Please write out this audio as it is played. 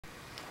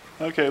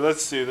Okay,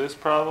 let's do this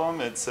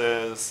problem. It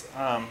says,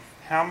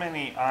 how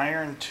many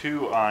iron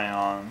 2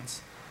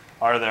 ions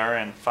are there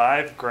in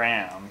 5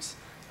 grams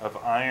of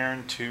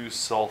iron 2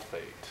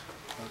 sulfate?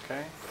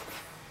 Okay?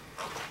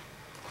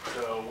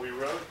 So we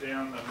wrote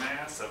down the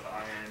mass of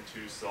iron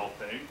 2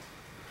 sulfate,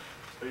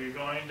 but you're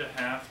going to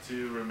have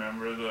to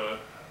remember the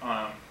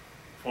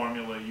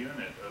formula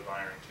unit of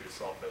iron 2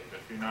 sulfate.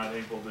 If you're not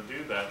able to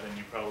do that, then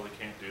you probably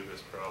can't do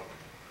this problem.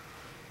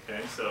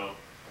 Okay, so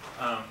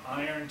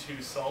iron 2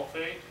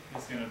 sulfate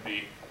is going to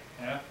be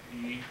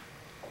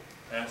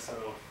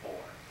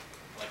FeSO4,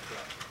 like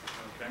that.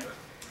 Okay?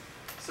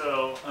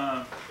 So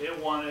it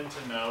wanted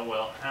to know,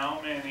 well,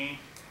 how many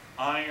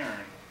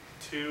iron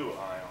 2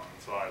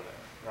 ions are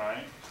there,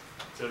 right?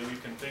 So you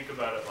can think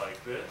about it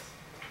like this.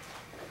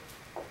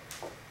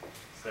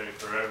 Say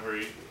for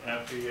every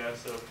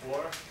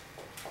FeSO4,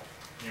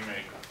 you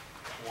make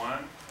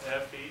one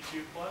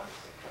Fe2 plus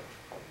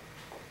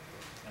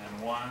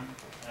and one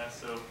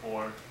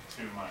SO4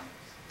 2 minus.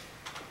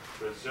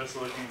 So it's just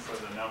looking for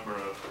the number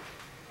of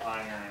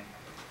iron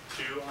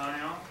 2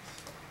 ions.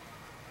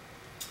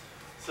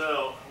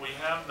 So we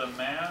have the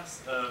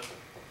mass of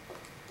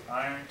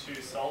iron 2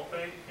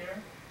 sulfate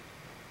here.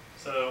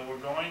 So we're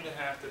going to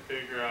have to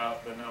figure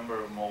out the number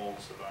of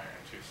moles of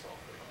iron 2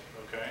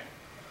 sulfate, okay?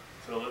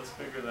 So let's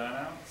figure that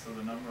out. So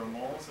the number of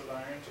moles of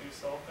iron 2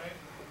 sulfate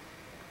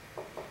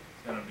is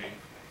going to be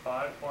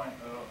 5.00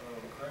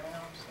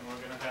 grams, and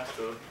we're going to have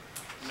to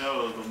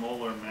know the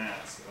molar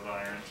mass of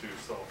iron 2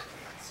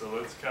 sulfate. So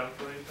let's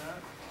calculate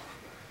that.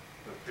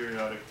 The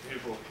periodic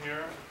table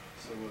here.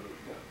 So what do we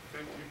got?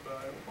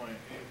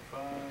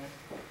 55.85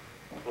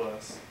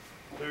 plus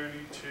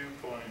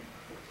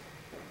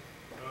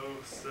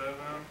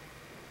 32.07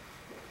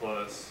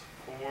 plus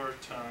 4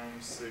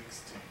 times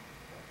 16.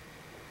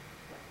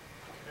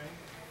 Okay.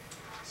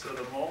 So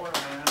the molar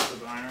mass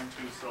of iron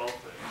 2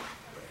 sulfate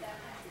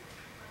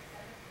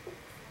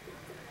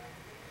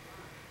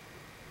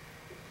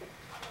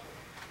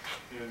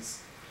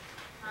is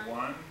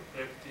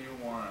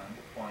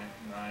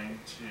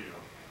 151.92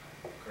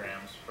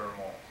 grams per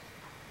mole.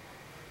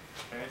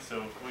 Okay,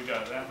 so if we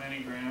got that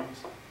many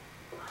grams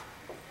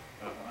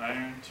of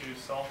iron 2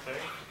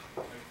 sulfate,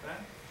 like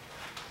that,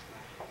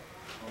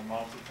 we'll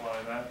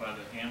multiply that by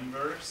the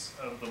inverse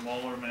of the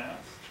molar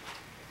mass,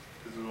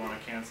 because we want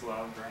to cancel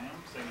out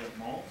grams and get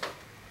moles.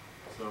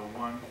 So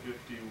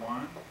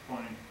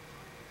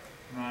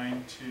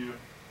 151.92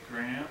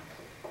 grams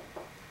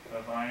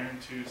of iron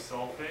 2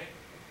 sulfate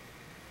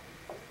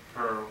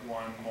per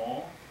 1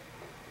 mole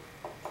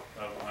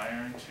of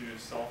iron 2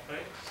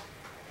 sulfate.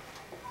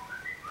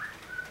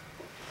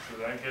 So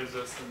that gives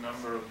us the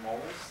number of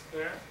moles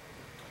there,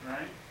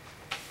 right?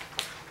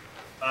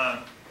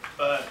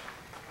 But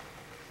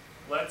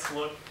let's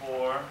look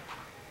for,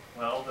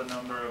 well, the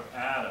number of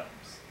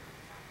atoms.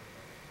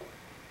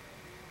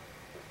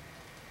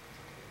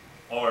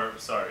 Or,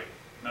 sorry,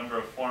 number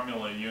of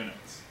formula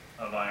units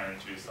of iron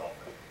 2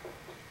 sulfate.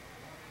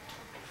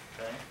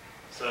 Okay?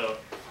 So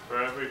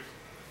for every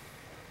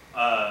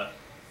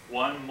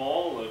 1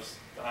 mole of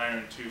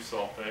iron 2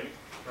 sulfate,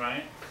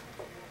 right?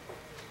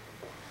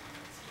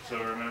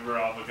 So remember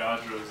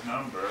Avogadro's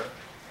number,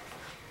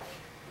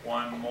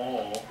 1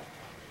 mole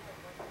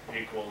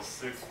equals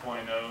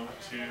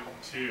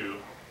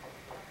 6.022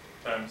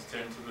 times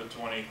 10 to the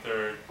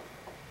 23rd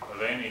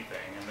of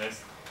anything, in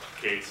this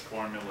case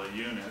formula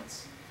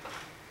units.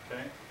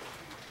 Okay?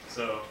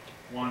 So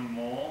 1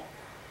 mole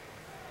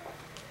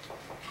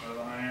of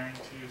iron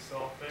 2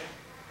 sulfate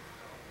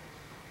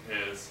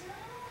is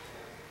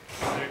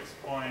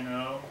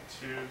 6.022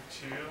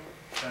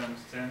 times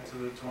 10 to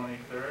the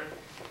 23rd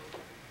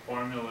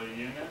formula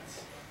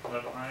units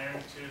of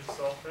iron 2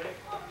 sulfate.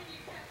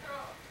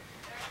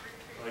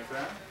 Like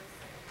that.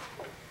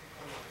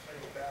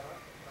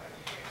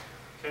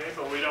 Okay,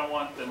 but we don't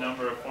want the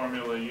number of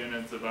formula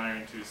units of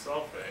iron 2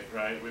 sulfate,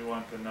 right? We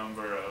want the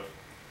number of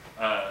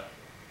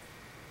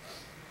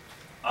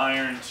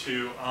iron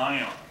 2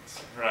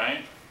 ions,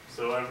 right?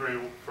 So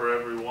for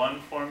every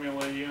 1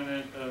 formula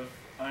unit of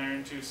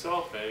iron 2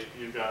 sulfate,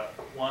 you've got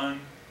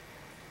 1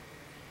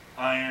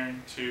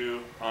 iron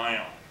 2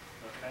 ion,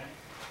 okay?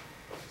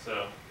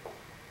 So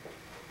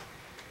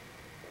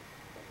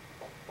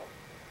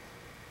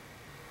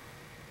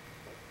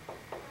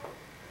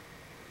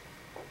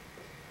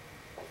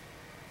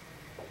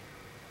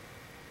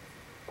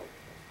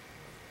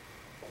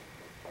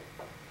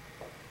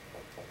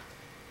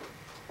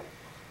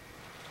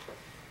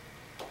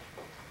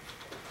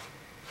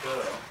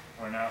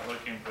we're not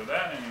looking for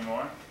that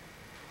anymore.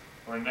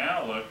 We're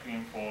now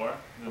looking for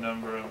the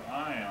number of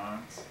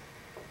ions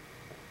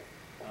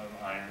of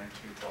iron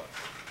 2 plus.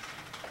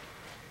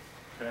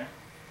 Okay?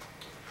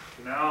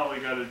 So now all we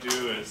got to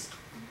do is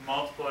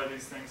multiply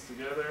these things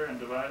together and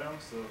divide them.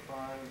 So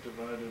 5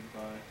 divided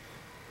by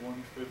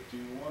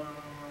 151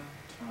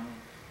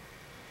 times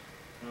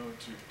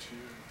 022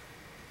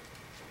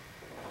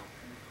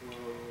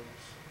 equals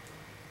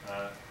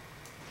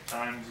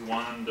times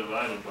 1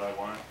 divided by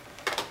 1.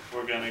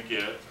 We're going to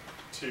get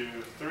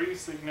to 3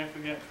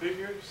 significant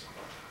figures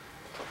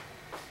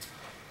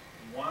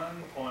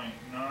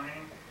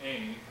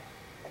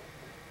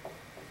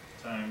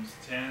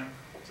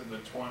to the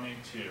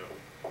 22,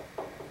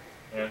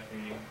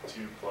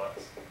 Fe2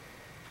 plus.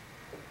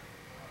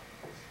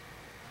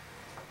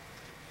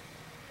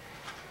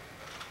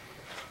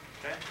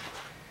 Okay?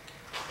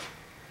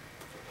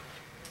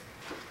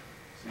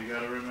 So you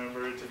gotta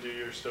remember to do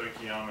your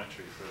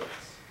stoichiometry for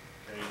this.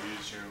 Okay,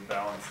 use your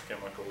balanced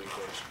chemical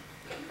equation.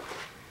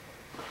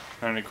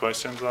 Any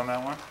questions on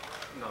that one?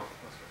 No.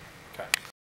 Okay.